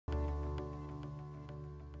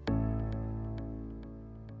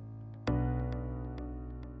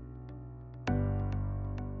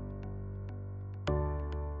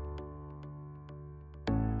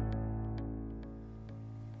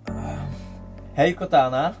Hey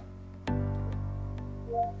Cortana.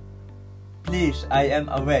 Please, I am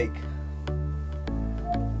awake.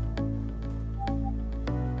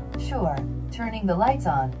 Sure, turning the lights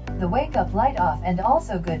on, the wake-up light off, and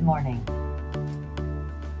also good morning.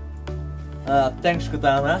 Thanks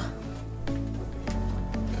Cortana.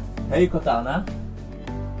 Hey Cortana.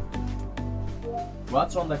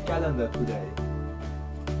 What's on the calendar today?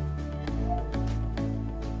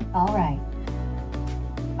 Alright.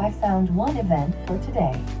 I found one event for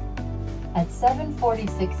today. At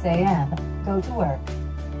 7:46 a.m., go to work.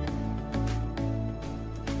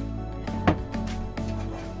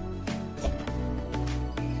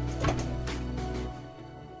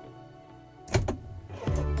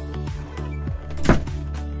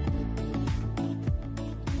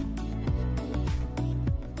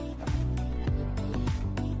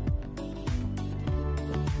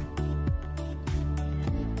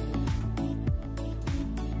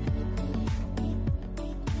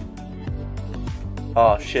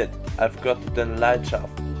 Oh shit, I forgot to turn the lights off.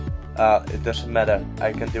 It doesn't matter,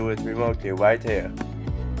 I can do it remotely right here.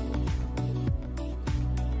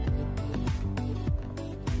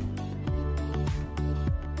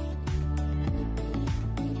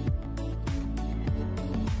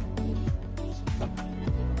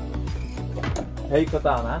 Hey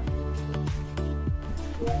Cortana.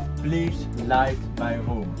 Please light my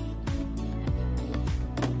room.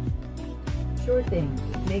 Sure thing,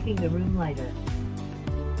 making the room lighter.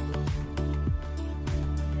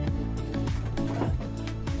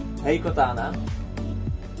 Hey Cortana.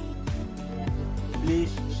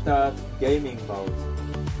 Please start gaming mode.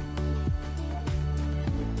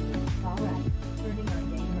 Alright, turning on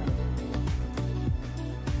game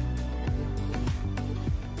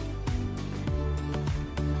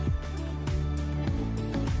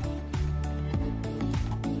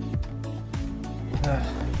mode.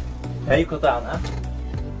 Hey Cortana.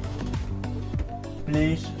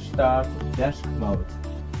 Please start desk mode.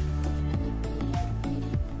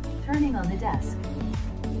 Turning on the desk.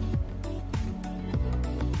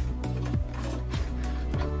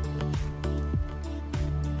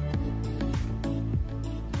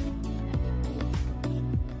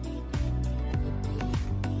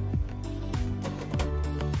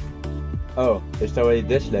 Oh, it's already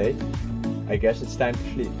this late? I guess it's time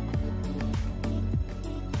to sleep.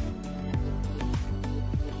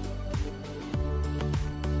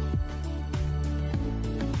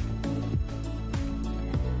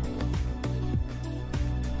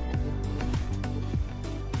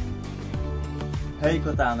 Hey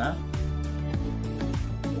Cortana.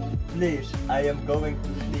 Please, I am going to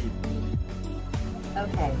sleep.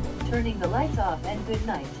 Okay, turning the lights off and good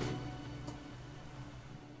night.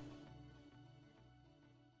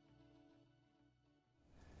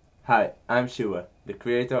 Hi, I'm Sue, the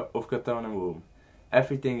creator of CortanaRoom.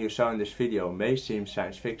 Everything you saw in this video may seem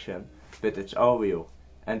science fiction, but it's all real.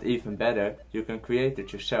 And even better, you can create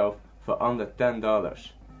it yourself for under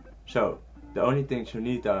 $10. So, the only things you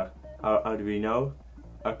need are our Arduino,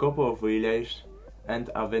 a couple of relays, and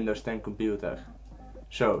our Windows 10 computer.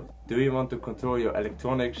 So, do you want to control your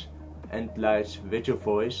electronics and lights with your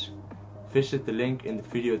voice? Visit the link in the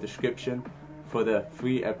video description for the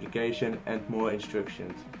free application and more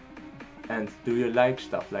instructions. And do you like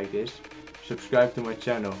stuff like this? Subscribe to my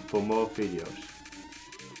channel for more videos.